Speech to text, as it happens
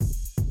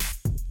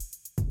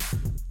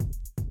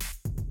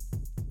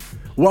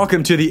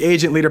Welcome to the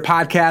Agent Leader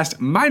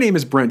Podcast. My name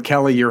is Brent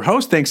Kelly, your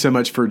host. Thanks so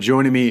much for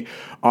joining me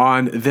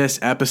on this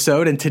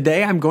episode. And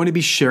today I'm going to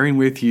be sharing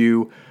with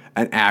you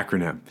an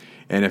acronym.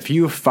 And if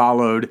you've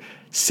followed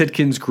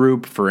Sitkins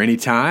Group for any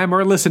time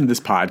or listened to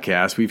this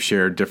podcast, we've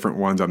shared different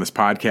ones on this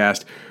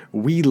podcast.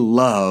 We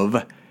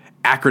love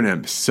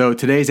acronyms. So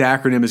today's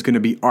acronym is going to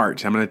be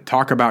ART. I'm going to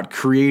talk about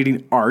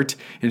creating art.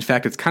 In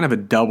fact, it's kind of a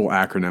double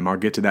acronym. I'll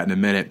get to that in a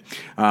minute.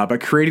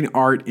 But creating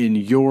art in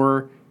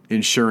your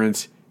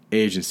insurance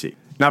agency.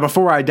 Now,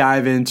 before I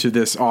dive into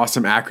this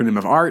awesome acronym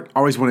of ART, I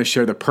always want to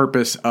share the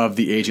purpose of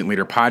the Agent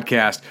Leader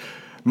Podcast.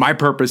 My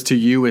purpose to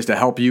you is to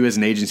help you as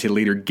an agency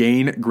leader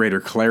gain greater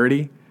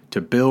clarity, to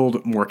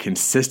build more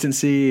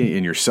consistency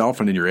in yourself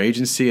and in your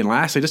agency, and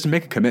lastly, just to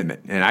make a commitment.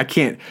 And I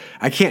can't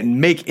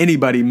make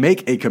anybody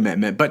make a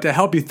commitment, but to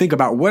help you think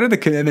about what are the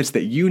commitments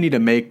that you need to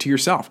make to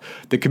yourself,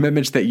 the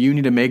commitments that you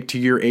need to make to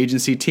your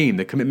agency team,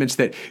 the commitments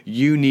that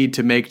you need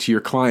to make to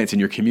your clients and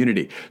your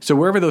community. So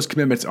wherever those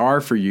commitments are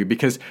for you,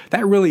 because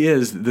that really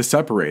is the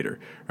separator,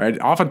 right?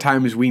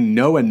 Oftentimes we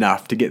know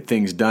enough to get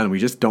things done. We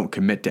just don't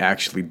commit to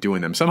actually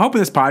doing them. So I'm hoping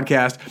this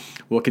podcast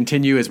will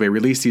continue as we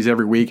release these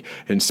every week,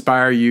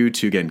 inspire you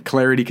to get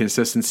clarity,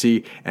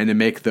 consistency, and to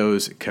make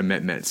those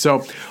commitments.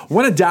 So I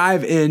want to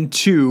dive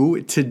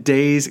into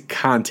today's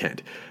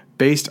content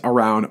based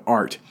around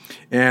ART.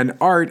 And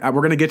ART, we're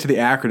going to get to the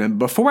acronym.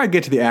 Before I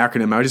get to the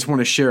acronym, I just want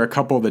to share a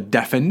couple of the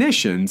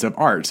definitions of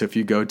ART. So if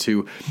you go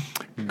to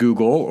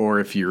Google,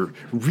 or if you're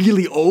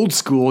really old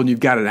school and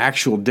you've got an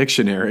actual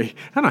dictionary,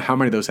 I don't know how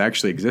many of those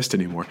actually exist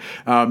anymore.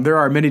 There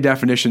are many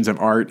definitions of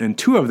ART, and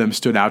two of them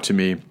stood out to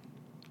me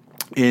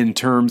in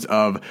terms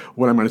of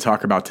what I'm going to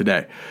talk about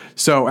today.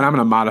 So, and I'm going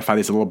to modify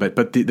these a little bit,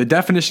 but the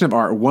definition of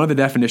art, one of the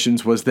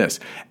definitions was this: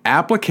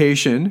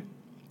 application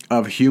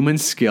of human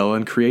skill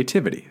and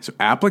creativity. So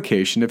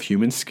application of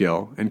human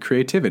skill and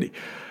creativity.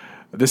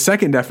 The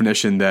second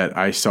definition that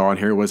I saw in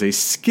here was a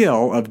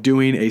skill of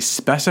doing a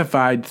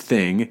specified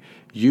thing,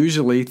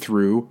 usually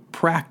through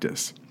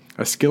practice.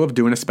 A skill of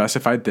doing a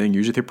specified thing,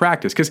 usually through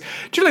practice. Because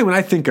generally when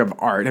I think of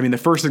art, I mean, the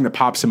first thing that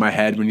pops in my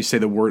head when you say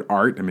the word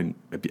art, I mean,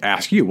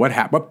 ask you,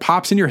 what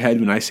pops in your head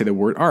when I say the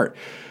word art?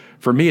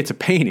 For me, it's a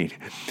painting.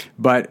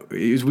 But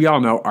as we all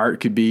know, art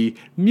could be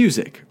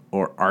music,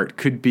 or art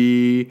could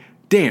be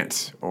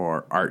dance,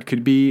 or art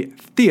could be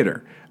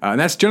theater. And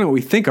that's generally what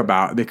we think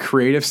about, the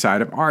creative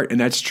side of art. And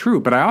that's true.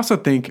 But I also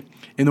think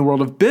in the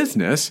world of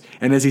business,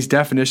 and as these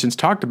definitions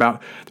talked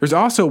about, there's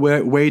also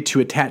a way to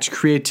attach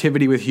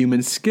creativity with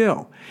human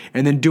skill,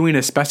 and then doing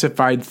a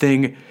specified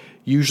thing,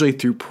 usually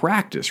through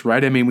practice,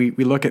 right? I mean, we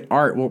look at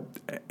art. Well,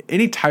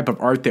 any type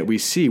of art that we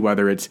see,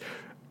 whether it's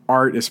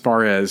art as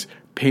far as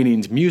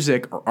paintings,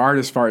 music, or art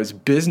as far as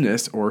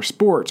business or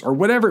sports, or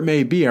whatever it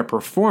may be, a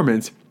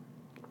performance,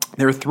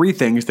 there are three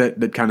things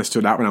that kind of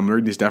stood out when I'm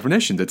reading these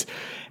definitions. It's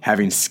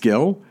having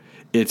skill,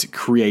 it's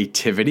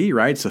creativity,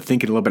 right? So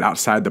thinking a little bit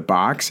outside the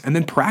box, and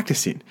then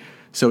practicing.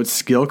 So it's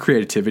skill,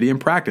 creativity, and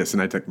practice.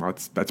 And I think, well,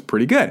 that's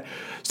pretty good.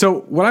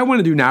 So what I want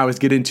to do now is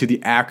get into the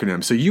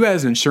acronym. So you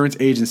as an insurance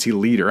agency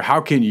leader,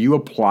 how can you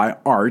apply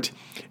ART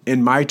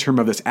in my term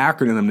of this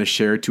acronym I'm going to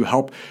share to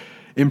help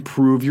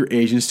improve your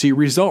agency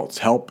results,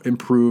 help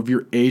improve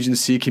your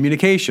agency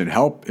communication,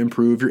 help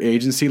improve your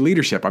agency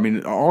leadership? I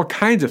mean, all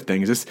kinds of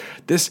things.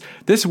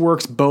 This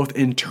works both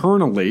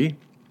internally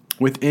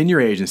within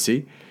your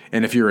agency.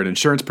 And if you're an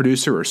insurance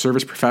producer or a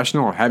service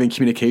professional or having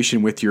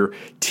communication with your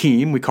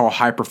team, we call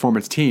high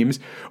performance teams,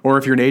 or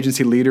if you're an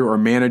agency leader or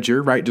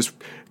manager, right, just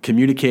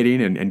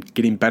communicating and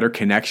getting better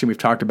connection. We've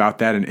talked about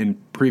that in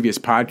previous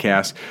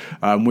podcasts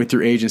with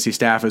your agency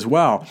staff as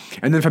well.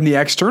 And then from the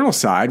external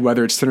side,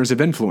 whether it's centers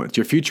of influence,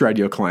 your future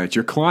ideal clients,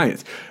 your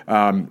clients,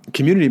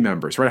 community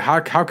members, right?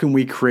 How can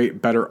we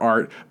create better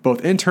art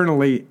both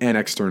internally and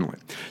externally?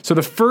 So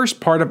the first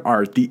part of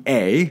art, the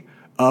A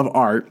of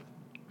art,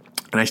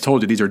 and I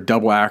told you these are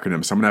double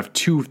acronyms, so I'm going to have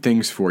two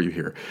things for you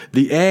here.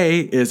 The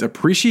A is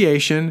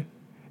appreciation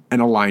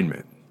and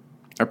alignment.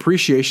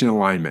 Appreciation and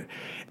alignment.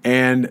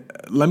 And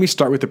let me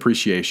start with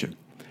appreciation.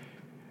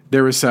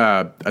 There was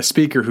a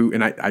speaker who,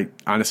 and I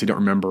honestly don't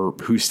remember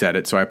who said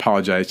it, so I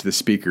apologize to the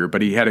speaker,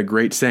 but he had a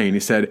great saying.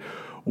 He said,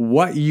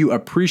 what you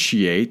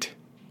appreciate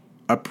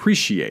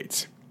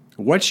appreciates.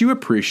 What you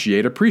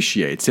appreciate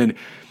appreciates. And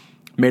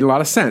made a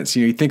lot of sense.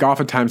 You think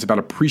oftentimes about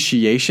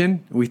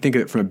appreciation. We think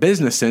of it from a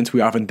business sense.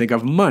 We often think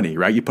of money,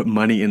 right? You put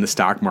money in the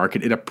stock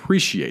market, it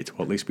appreciates.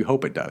 Well, at least we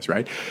hope it does,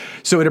 right?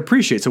 So it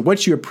appreciates. So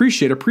what you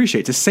appreciate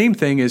appreciates. The same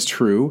thing is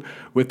true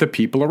with the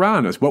people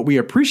around us. What we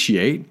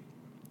appreciate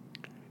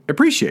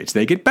appreciates.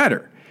 They get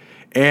better.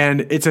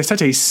 And it's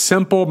such a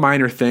simple,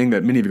 minor thing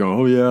that many of you go,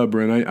 oh yeah,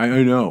 Brent,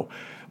 I know.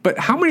 But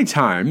how many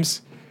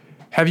times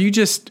have you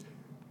just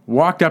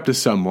walked up to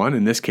someone,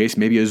 in this case,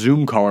 maybe a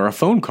Zoom call or a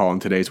phone call in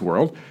today's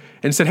world,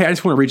 and said, hey, I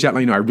just want to reach out and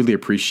let you know I really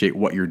appreciate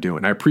what you're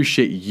doing. I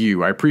appreciate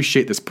you. I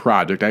appreciate this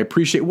project. I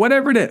appreciate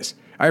whatever it is.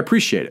 I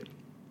appreciate it.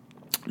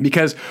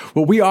 Because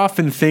what we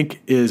often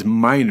think is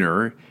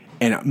minor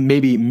and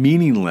maybe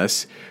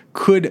meaningless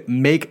could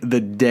make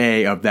the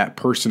day of that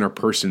person or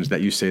persons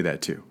that you say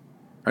that to.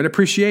 Right?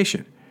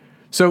 Appreciation.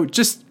 So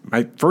just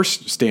my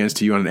first stance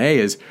to you on an A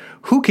is,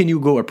 who can you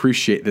go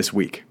appreciate this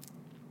week?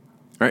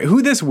 All right,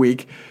 who this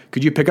week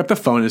could you pick up the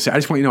phone and say, I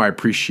just want you to know I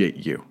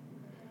appreciate you.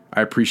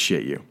 I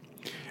appreciate you.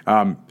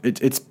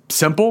 It's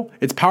simple,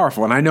 it's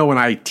powerful. And I know when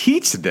I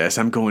teach this,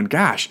 I'm going,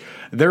 gosh,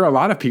 there are a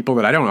lot of people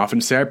that I don't often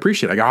say I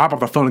appreciate. I hop off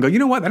the phone and go, you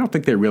know what? I don't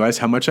think they realize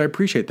how much I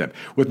appreciate them.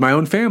 With my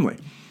own family,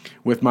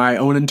 with my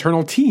own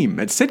internal team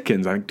at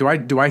Sitkins,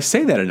 do I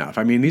say that enough?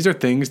 I mean, these are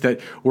things that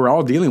we're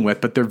all dealing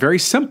with, but they're very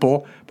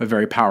simple, but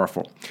very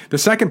powerful. The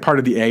second part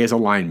of the A is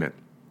alignment.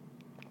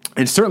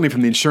 And certainly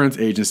from the insurance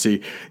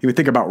agency, you would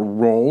think about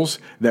roles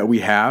that we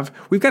have.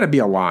 We've got to be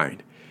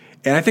aligned.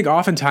 And I think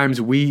oftentimes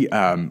we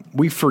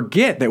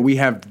forget that we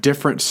have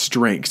different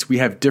strengths. We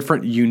have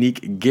different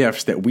unique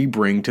gifts that we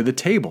bring to the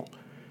table.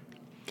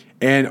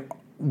 And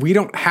we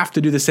don't have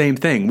to do the same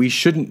thing. We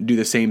shouldn't do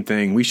the same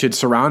thing. We should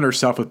surround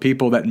ourselves with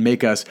people that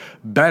make us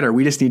better.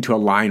 We just need to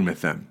align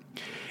with them.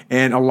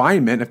 And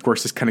alignment, of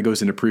course, this kind of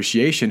goes into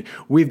appreciation.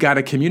 We've got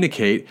to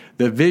communicate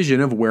the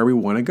vision of where we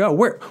want to go.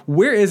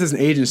 Where is as an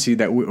agency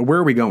where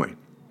are we going?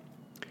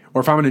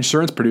 Or if I'm an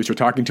insurance producer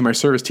talking to my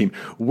service team,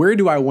 where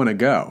do I want to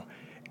go?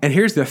 And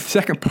here's the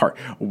second part.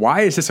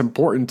 Why is this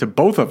important to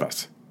both of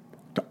us,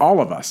 to all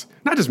of us,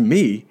 not just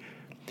me?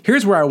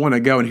 Here's where I want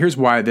to go, and here's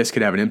why this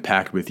could have an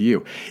impact with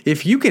you.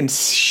 If you can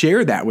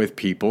share that with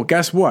people,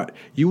 guess what?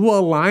 You will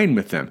align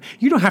with them.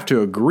 You don't have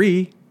to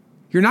agree.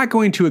 You're not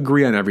going to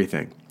agree on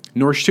everything,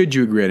 nor should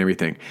you agree on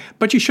everything,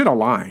 but you should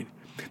align.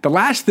 The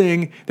last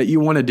thing that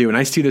you want to do, and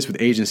I see this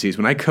with agencies,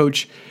 when I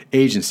coach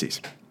agencies,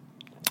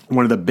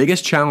 one of the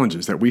biggest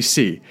challenges that we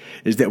see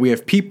is that we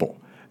have people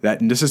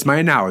and this is my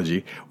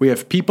analogy, we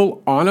have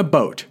people on a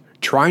boat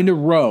trying to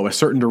row a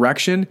certain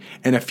direction,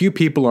 and a few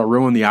people are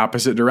rowing the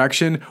opposite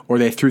direction, or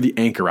they threw the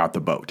anchor out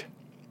the boat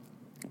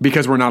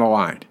because we're not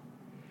aligned.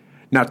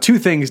 Now, two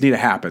things need to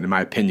happen, in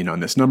my opinion, on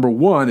this. Number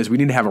one is we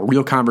need to have a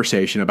real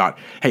conversation about,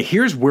 hey,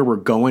 here's where we're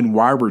going,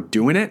 why we're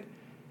doing it.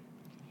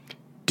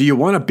 Do you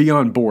want to be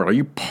on board? Are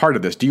you part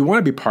of this? Do you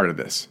want to be part of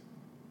this?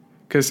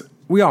 Because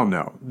we all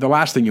know the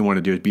last thing you want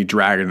to do is be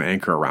dragging an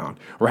anchor around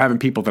or having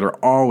people that are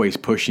always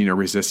pushing or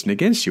resisting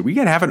against you. We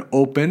got to have an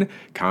open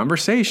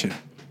conversation.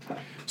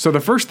 So the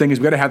first thing is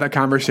we got to have that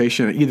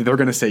conversation. Either they're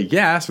going to say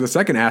yes, or the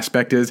second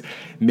aspect is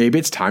maybe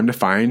it's time to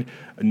find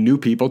new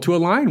people to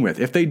align with.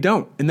 If they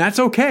don't, and that's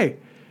okay.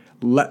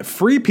 Let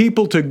free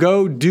people to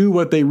go do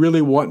what they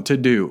really want to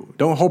do.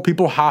 Don't hold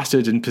people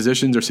hostage in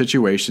positions or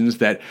situations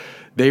that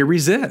they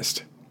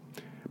resist.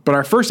 But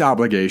our first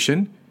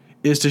obligation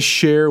is to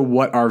share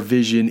what our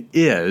vision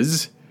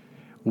is,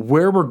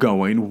 where we're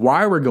going,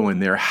 why we're going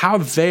there, how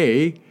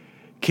they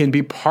can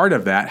be part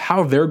of that,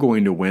 how they're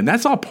going to win.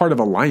 That's all part of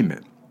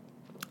alignment.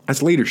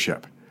 That's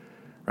leadership,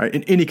 right?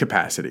 In any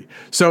capacity.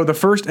 So the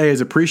first A is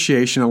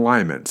appreciation,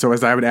 alignment. So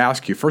as I would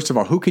ask you, first of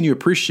all, who can you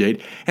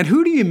appreciate and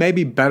who do you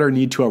maybe better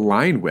need to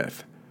align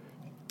with?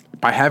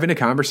 By having a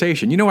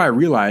conversation. You know what I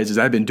realize is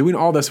I've been doing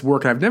all this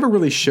work and I've never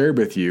really shared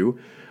with you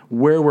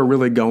where we're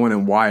really going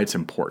and why it's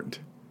important.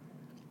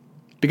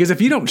 Because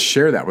if you don't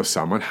share that with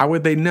someone, how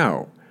would they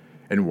know?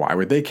 And why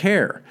would they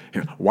care?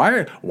 You know, why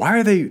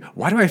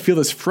do I feel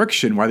this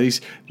friction? Why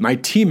my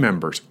team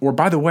members, or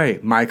by the way,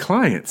 my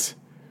clients,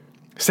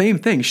 same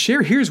thing.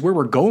 Share, here's where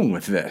we're going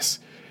with this.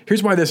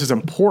 Here's why this is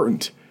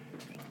important.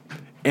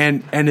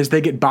 And as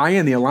they get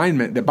buy-in, the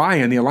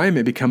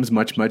alignment becomes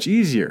much, much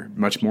easier,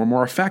 much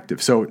more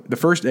effective. So the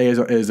first A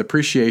is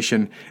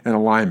appreciation and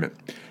alignment.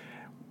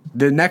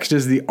 The next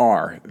is the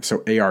R.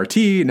 So ART,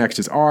 next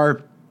is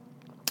R.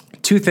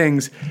 Two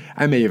things,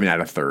 I may even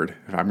add a third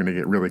if I'm going to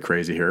get really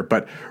crazy here,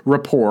 but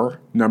rapport,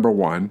 number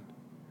one,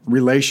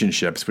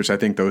 relationships, which I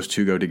think those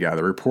two go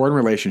together, rapport and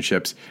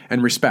relationships,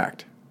 and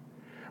respect.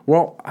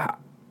 Well,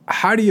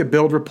 how do you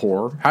build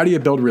rapport? How do you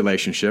build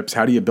relationships?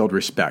 How do you build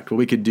respect? Well,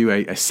 we could do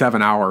a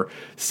 7-hour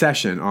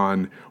session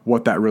on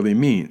what that really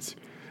means,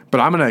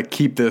 but I'm going to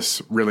keep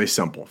this really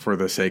simple for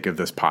the sake of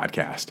this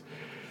podcast.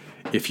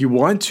 If you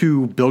want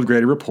to build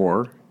greater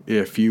rapport,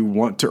 if you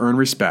want to earn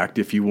respect,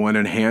 if you want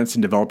to enhance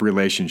and develop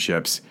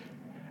relationships,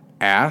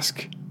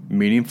 ask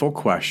meaningful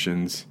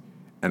questions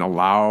and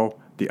allow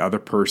the other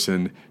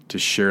person to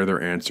share their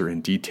answer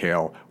in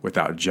detail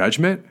without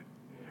judgment,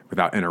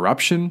 without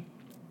interruption,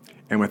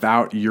 and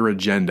without your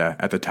agenda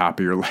at the top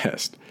of your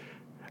list.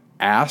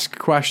 Ask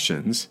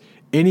questions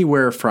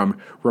anywhere from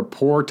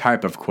rapport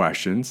type of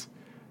questions.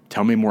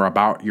 Tell me more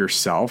about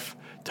yourself.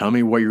 Tell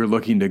me where you're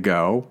looking to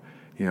go.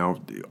 You know,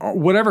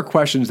 whatever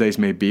questions these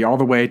may be, all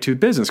the way to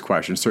business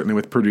questions, certainly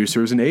with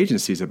producers and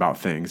agencies about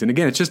things. And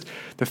again, it's just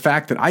the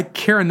fact that I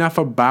care enough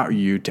about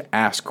you to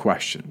ask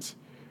questions.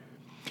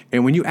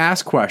 And when you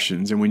ask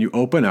questions and when you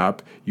open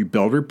up, you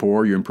build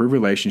rapport, you improve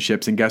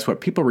relationships, and guess what?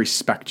 People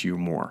respect you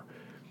more.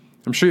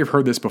 I'm sure you've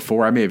heard this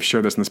before. I may have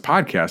shared this in this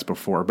podcast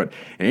before, but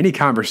in any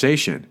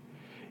conversation,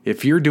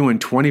 if you're doing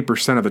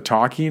 20% of the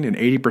talking and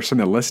 80% of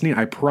the listening,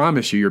 I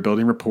promise you're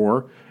building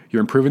rapport, you're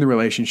improving the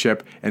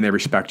relationship, and they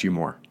respect you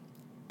more.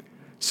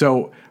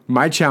 So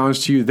my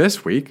challenge to you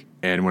this week,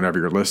 and whenever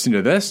you're listening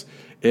to this,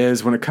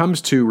 is when it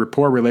comes to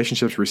rapport,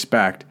 relationships,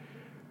 respect,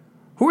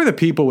 Who are the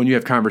people when you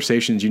have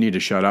conversations you need to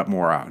shut up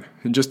more on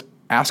and just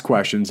ask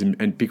questions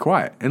and be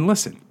quiet and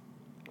listen?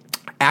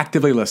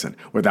 Actively listen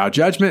without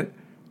judgment,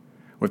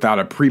 without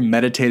a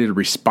premeditated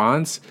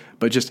response,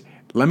 but just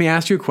let me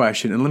ask you a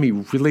question and let me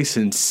really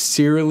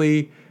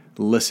sincerely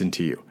listen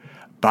to you.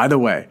 By the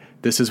way,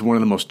 this is one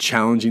of the most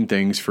challenging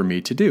things for me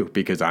to do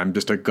because I'm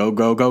just a go,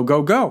 go, go,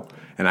 go, go,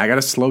 and I got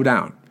to slow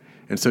down.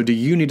 And so do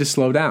you need to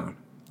slow down?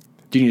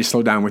 Do you need to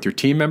slow down with your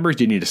team members?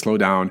 Do you need to slow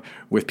down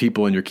with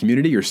people in your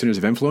community, your centers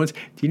of influence?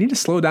 Do you need to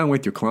slow down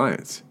with your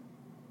clients?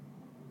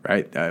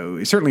 Right?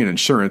 Certainly in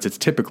insurance, it's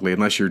typically,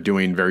 unless you're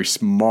doing very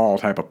small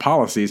type of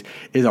policies,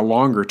 is a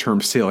longer term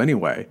sale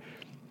anyway.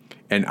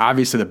 And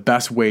obviously the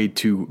best way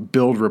to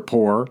build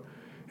rapport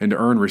and to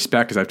earn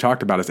respect, as I've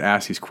talked about, is to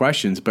ask these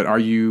questions. But are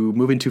you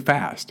moving too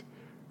fast?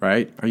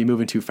 Right? Are you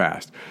moving too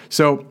fast?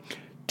 So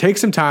take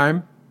some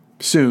time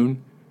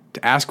soon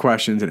to ask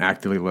questions and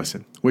actively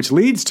listen, which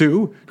leads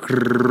to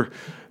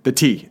the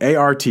T,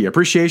 A-R-T.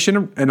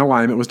 Appreciation and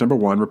alignment was number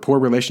one. Rapport,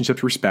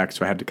 relationships, respect.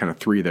 So I had to kind of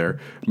three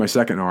there. My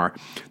second R.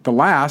 The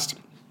last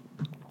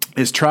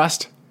is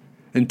trust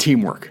and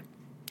teamwork.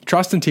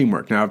 Trust and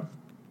teamwork. Now,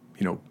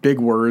 big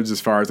words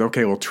as far as,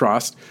 okay, well,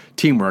 trust,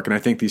 teamwork. And I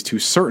think these two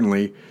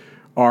certainly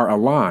are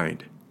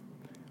aligned.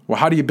 Well,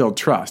 how do you build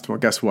trust? Well,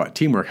 guess what?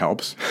 Teamwork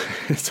helps.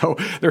 So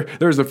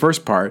there's the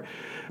first part.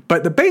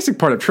 But the basic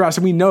part of trust,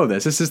 and we know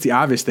this is the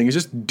obvious thing, is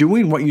just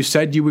doing what you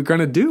said you were going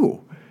to do.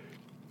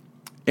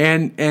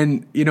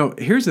 And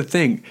here's the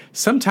thing.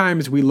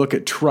 Sometimes we look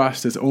at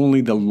trust as only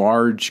the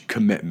large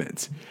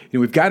commitments.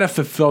 We've got to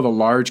fulfill the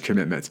large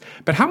commitments.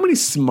 But how many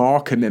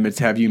small commitments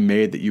have you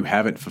made that you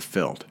haven't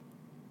fulfilled?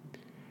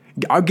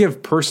 I'll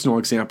give personal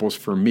examples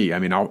for me. I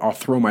mean, I'll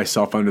throw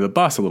myself under the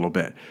bus a little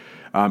bit.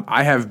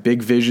 I have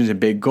big visions and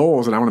big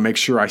goals, and I want to make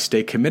sure I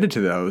stay committed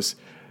to those.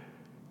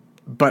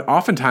 But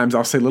oftentimes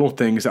I'll say little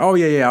things, oh,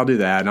 yeah, I'll do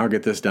that, and I'll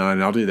get this done,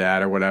 and I'll do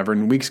that, or whatever.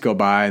 And weeks go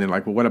by, and they're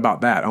like, well, what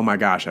about that? Oh, my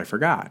gosh, I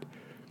forgot.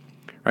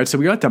 Right? So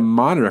we have to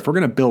monitor. If we're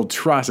going to build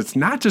trust, it's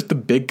not just the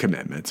big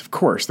commitments. Of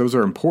course, those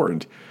are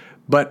important.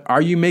 But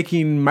are you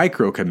making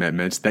micro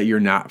commitments that you're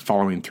not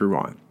following through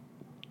on?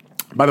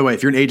 By the way,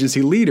 if you're an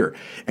agency leader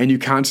and you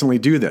constantly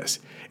do this,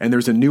 and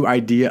there's a new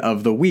idea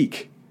of the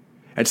week,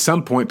 at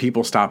some point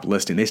people stop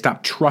listening. They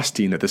stop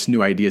trusting that this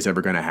new idea is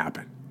ever going to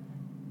happen.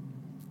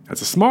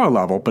 That's a smaller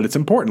level, but it's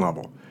an important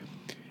level.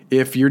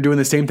 If you're doing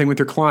the same thing with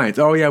your clients,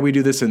 oh yeah, we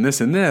do this and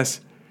this and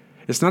this,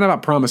 it's not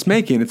about promise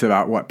making, it's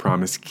about what?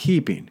 Promise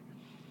keeping.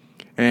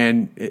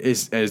 And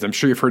as I'm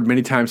sure you've heard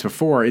many times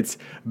before, it's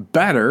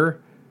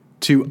better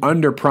to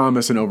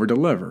under-promise and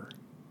over-deliver.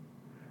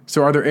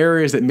 So are there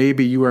areas that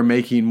maybe you are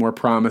making more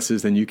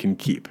promises than you can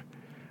keep?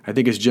 I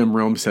think as Jim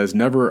Rome says,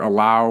 never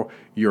allow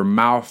your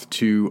mouth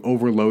to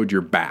overload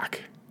your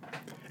back.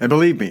 And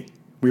believe me,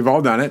 we've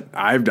all done it.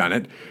 I've done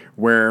it,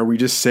 where we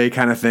just say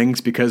kind of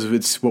things because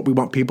it's what we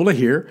want people to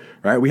hear,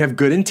 right? We have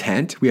good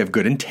intent. We have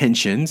good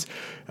intentions.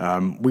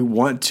 We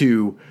want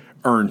to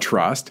earn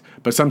trust,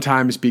 but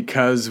sometimes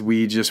because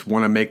we just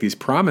want to make these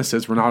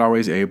promises, we're not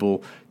always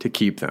able to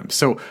keep them.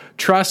 So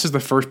trust is the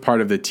first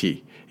part of the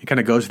T. It kind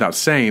of goes without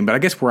saying, but I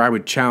guess where I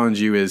would challenge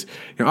you is,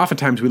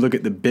 oftentimes we look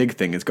at the big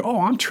thing and go,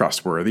 "Oh, I'm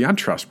trustworthy.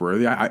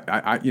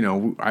 I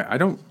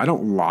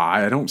don't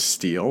lie. I don't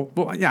steal."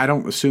 Well, yeah, I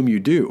don't assume you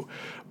do,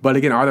 but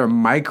again, are there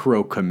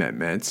micro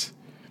commitments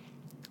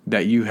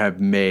that you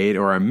have made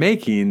or are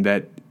making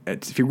that,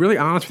 if you're really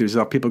honest with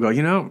yourself, people go,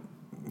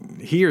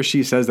 he or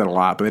she says that a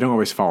lot, but they don't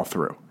always follow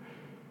through.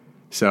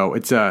 So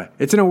it's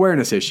an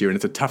awareness issue, and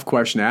it's a tough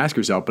question to ask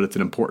yourself, but it's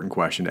an important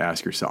question to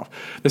ask yourself.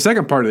 The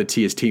second part of the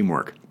T is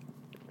teamwork.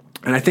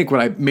 And I think what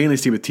I mainly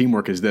see with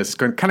teamwork is this. It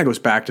kind of goes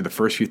back to the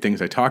first few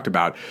things I talked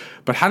about.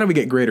 But how do we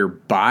get greater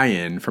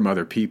buy-in from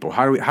other people?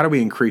 How do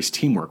we increase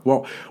teamwork?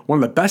 Well, one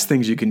of the best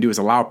things you can do is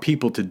allow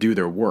people to do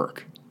their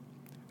work.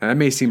 And that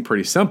may seem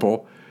pretty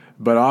simple,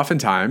 but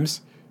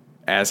oftentimes,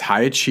 as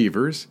high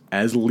achievers,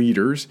 as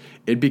leaders,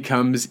 it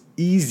becomes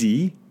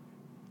easy,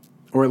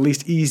 or at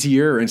least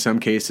easier in some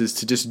cases,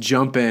 to just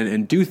jump in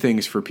and do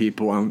things for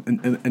people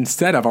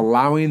instead of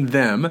allowing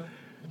them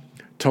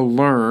to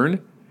learn,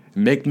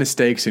 make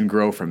mistakes, and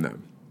grow from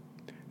them.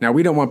 Now,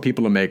 we don't want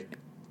people to make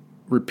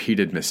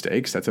repeated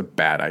mistakes. That's a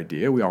bad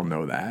idea. We all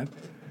know that.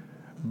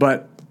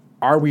 But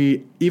are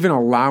we even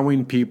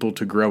allowing people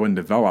to grow and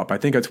develop? I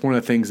think that's one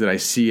of the things that I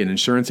see in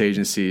insurance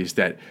agencies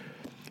that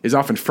is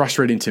often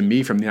frustrating to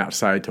me from the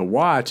outside to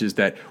watch, is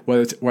that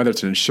whether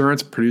it's an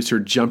insurance producer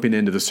jumping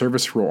into the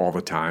service role all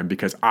the time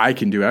because I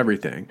can do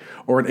everything,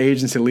 or an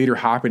agency leader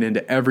hopping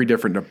into every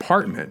different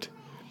department,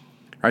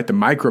 right? The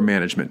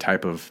micromanagement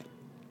type of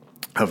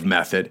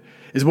method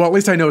is, well, at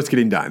least I know it's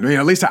getting done.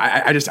 At least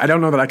I don't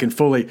know that I can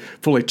fully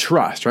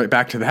trust, right?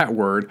 Back to that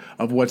word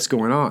of what's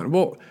going on.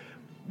 Well,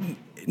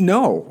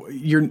 no,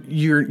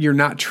 you're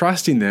not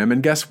trusting them,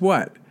 and guess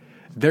what?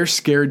 They're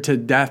scared to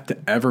death to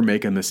ever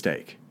make a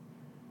mistake.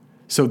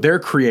 So their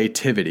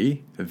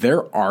creativity,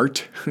 their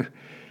art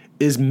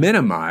is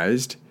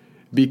minimized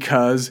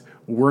because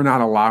we're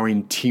not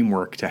allowing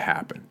teamwork to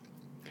happen.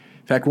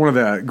 In fact, one of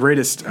the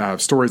greatest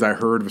stories I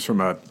heard was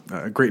from a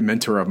great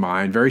mentor of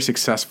mine, very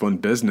successful in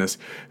business,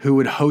 who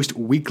would host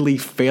weekly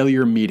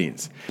failure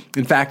meetings.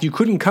 In fact, you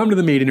couldn't come to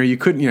the meeting, or you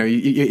couldn't,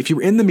 if you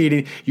were in the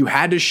meeting, you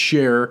had to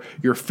share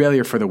your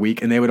failure for the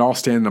week, and they would all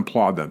stand and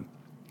applaud them.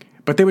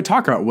 But they would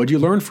talk about what you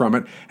learned from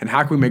it and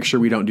how can we make sure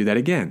we don't do that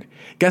again.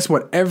 Guess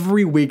what?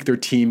 Every week their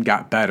team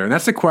got better. And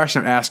that's the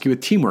question I ask you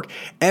with teamwork.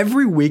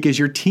 Every week is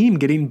your team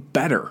getting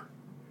better.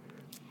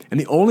 And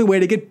the only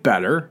way to get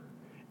better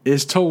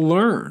is to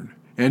learn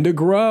and to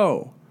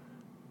grow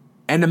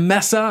and to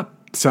mess up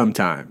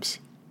sometimes.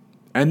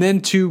 And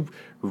then to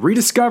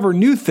rediscover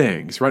new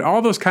things, right?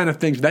 All those kind of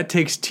things. That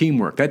takes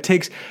teamwork. That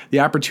takes the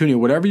opportunity,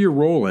 whatever your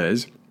role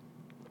is,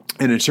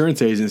 an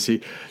insurance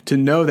agency, to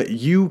know that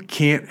you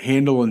can't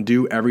handle and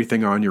do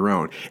everything on your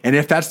own. And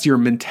if that's your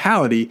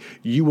mentality,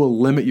 you will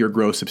limit your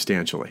growth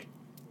substantially.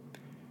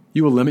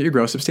 You will limit your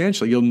growth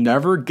substantially. You'll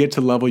never get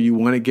to the level you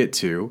want to get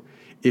to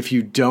if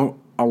you don't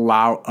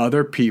allow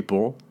other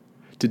people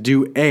to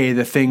do A,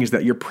 the things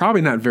that you're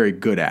probably not very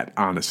good at,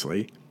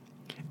 honestly,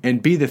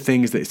 and B, the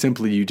things that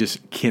simply you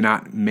just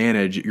cannot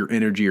manage your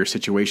energy or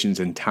situations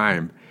and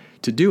time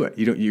to do it.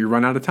 You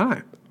run out of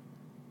time.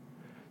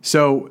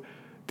 So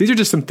these are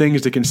just some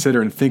things to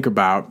consider and think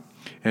about.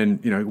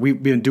 And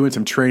we've been doing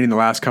some training the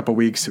last couple of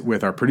weeks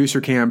with our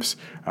producer camps.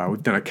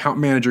 We've done account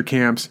manager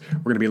camps.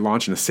 We're going to be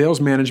launching a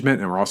sales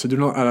management, and we're also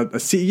doing a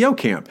CEO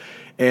camp.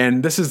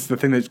 And this is the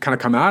thing that's kind of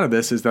come out of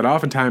this, is that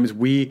oftentimes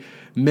we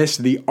miss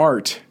the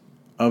art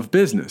of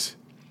business.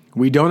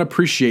 We don't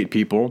appreciate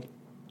people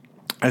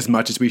as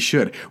much as we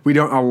should. We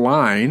don't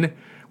align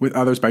with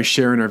others by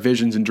sharing our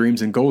visions and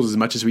dreams and goals as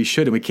much as we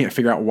should, and we can't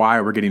figure out why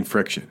we're getting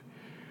friction.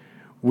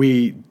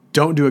 We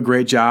don't do a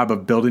great job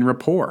of building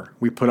rapport.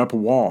 We put up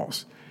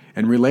walls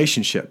and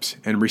relationships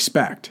and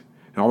respect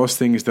and all those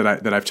things that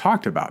I've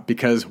talked about.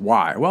 Because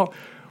why? Well,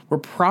 we're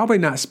probably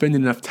not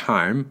spending enough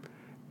time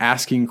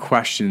asking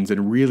questions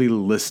and really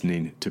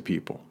listening to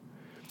people.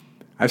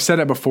 I've said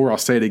it before, I'll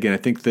say it again. I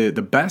think the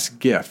best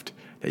gift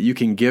that you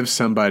can give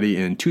somebody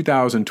in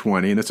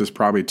 2020, and this was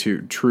probably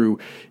true,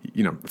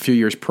 a few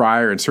years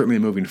prior and certainly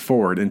moving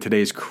forward in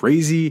today's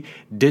crazy,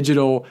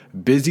 digital,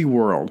 busy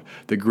world,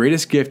 the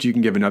greatest gift you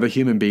can give another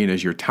human being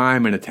is your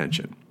time and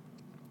attention.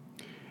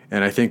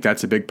 And I think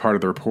that's a big part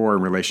of the rapport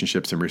and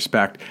relationships and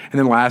respect. And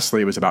then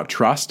lastly, it was about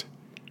trust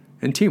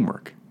and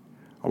teamwork.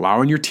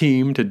 Allowing your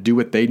team to do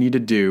what they need to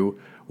do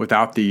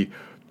without the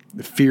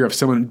fear of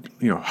someone,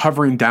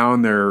 hovering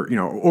down their,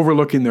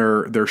 overlooking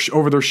their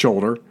over their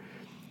shoulder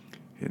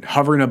and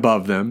hovering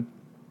above them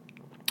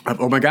of,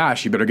 oh my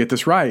gosh, you better get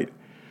this right,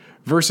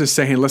 versus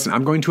saying, listen,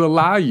 I'm going to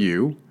allow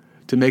you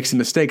to make some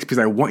mistakes because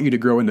I want you to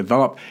grow and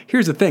develop.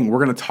 Here's the thing.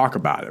 We're going to talk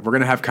about it. We're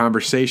going to have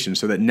conversations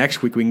so that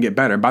next week we can get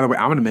better. And by the way,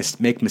 I'm going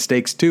to make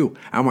mistakes too.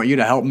 I want you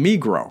to help me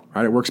grow,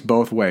 right? It works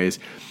both ways.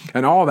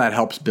 And all that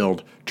helps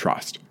build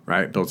trust,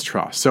 right? It builds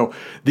trust. So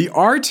the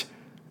art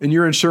in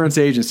your insurance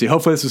agency.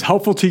 Hopefully this was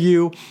helpful to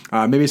you.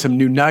 Maybe some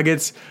new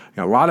nuggets.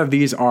 A lot of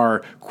these are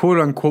quote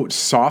unquote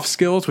soft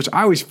skills, which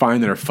I always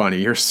find that are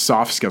funny. Here's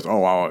soft skills.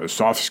 Oh,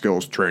 soft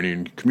skills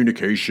training,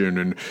 communication,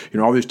 and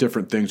all these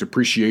different things,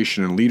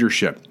 appreciation and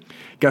leadership.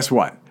 Guess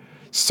what?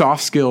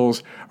 Soft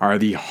skills are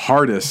the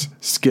hardest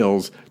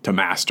skills to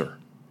master.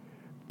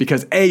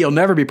 Because A, you'll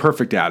never be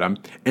perfect at them,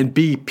 and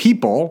B,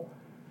 people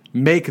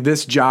make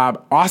this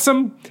job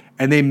awesome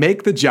and they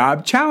make the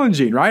job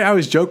challenging, right? I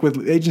always joke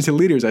with agency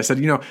leaders. I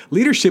said,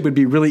 leadership would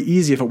be really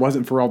easy if it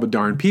wasn't for all the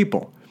darn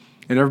people.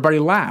 And everybody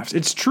laughs.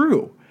 It's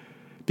true.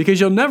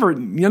 Because you'll never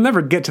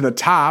get to the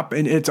top,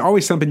 and it's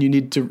always something you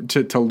need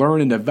to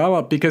learn and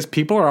develop because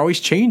people are always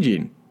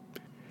changing.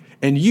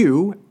 And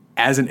you,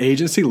 as an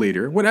agency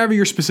leader, whatever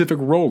your specific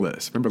role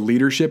is, remember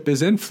leadership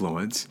is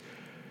influence.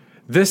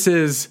 This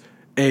is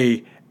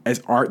the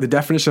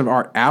definition of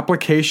art,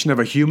 application of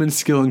a human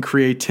skill and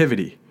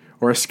creativity,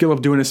 or a skill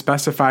of doing a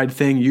specified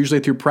thing, usually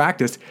through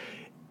practice.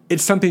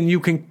 It's something you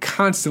can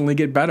constantly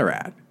get better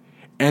at.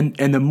 And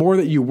the more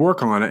that you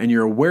work on it and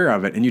you're aware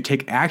of it and you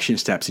take action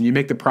steps and you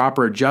make the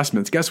proper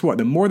adjustments, guess what?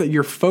 The more that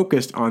you're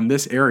focused on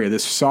this area,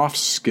 this soft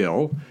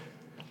skill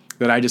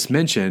that I just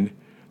mentioned,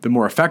 the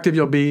more effective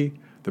you'll be,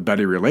 the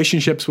better your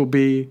relationships will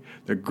be,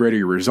 the greater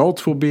your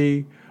results will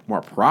be,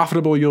 more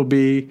profitable you'll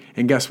be.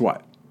 And guess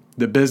what?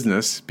 The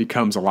business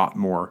becomes a lot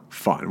more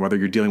fun, whether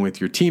you're dealing with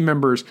your team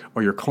members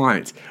or your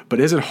clients. But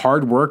is it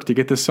hard work to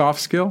get this soft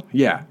skill?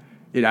 Yeah,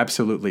 it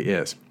absolutely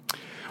is.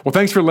 Well,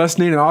 thanks for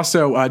listening. And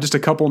also, just a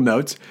couple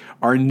notes.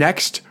 Our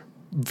next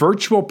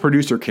virtual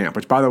producer camp,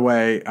 which, by the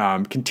way,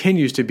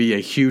 continues to be a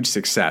huge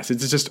success.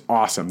 It's just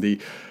awesome. The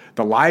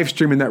live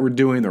streaming that we're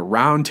doing, the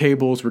round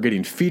tables, we're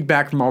getting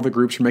feedback from all the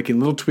groups. We're making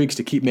little tweaks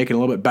to keep making it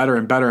a little bit better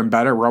and better and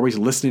better. We're always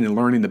listening and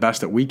learning the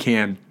best that we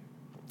can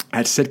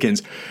at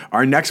Sitkins.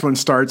 Our next one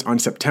starts on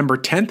September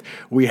 10th.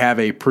 We have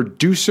a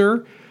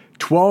producer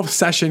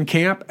 12-session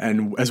camp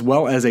and as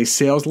well as a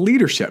sales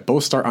leadership.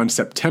 Both start on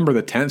September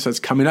the 10th, so it's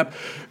coming up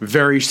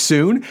very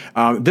soon.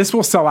 This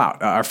will sell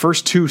out. Our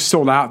first two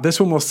sold out.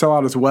 This one will sell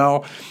out as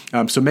well.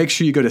 So make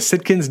sure you go to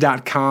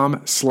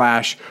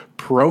sitkins.com/producer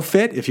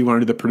ProFit if you want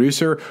to do the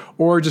producer,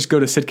 or just go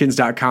to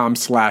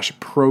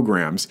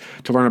sitkins.com/programs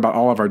to learn about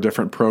all of our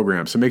different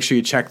programs. So make sure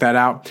you check that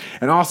out.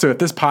 And also, if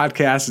this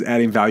podcast is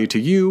adding value to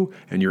you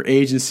and your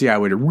agency, I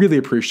would really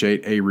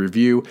appreciate a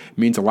review. It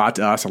means a lot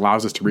to us,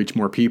 allows us to reach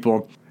more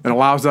people, and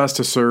allows us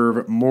to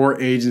serve more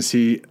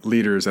agency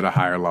leaders at a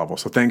higher level.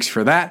 So thanks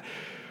for that.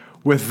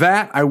 With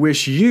that, I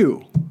wish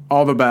you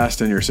all the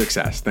best in your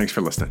success. Thanks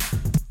for listening.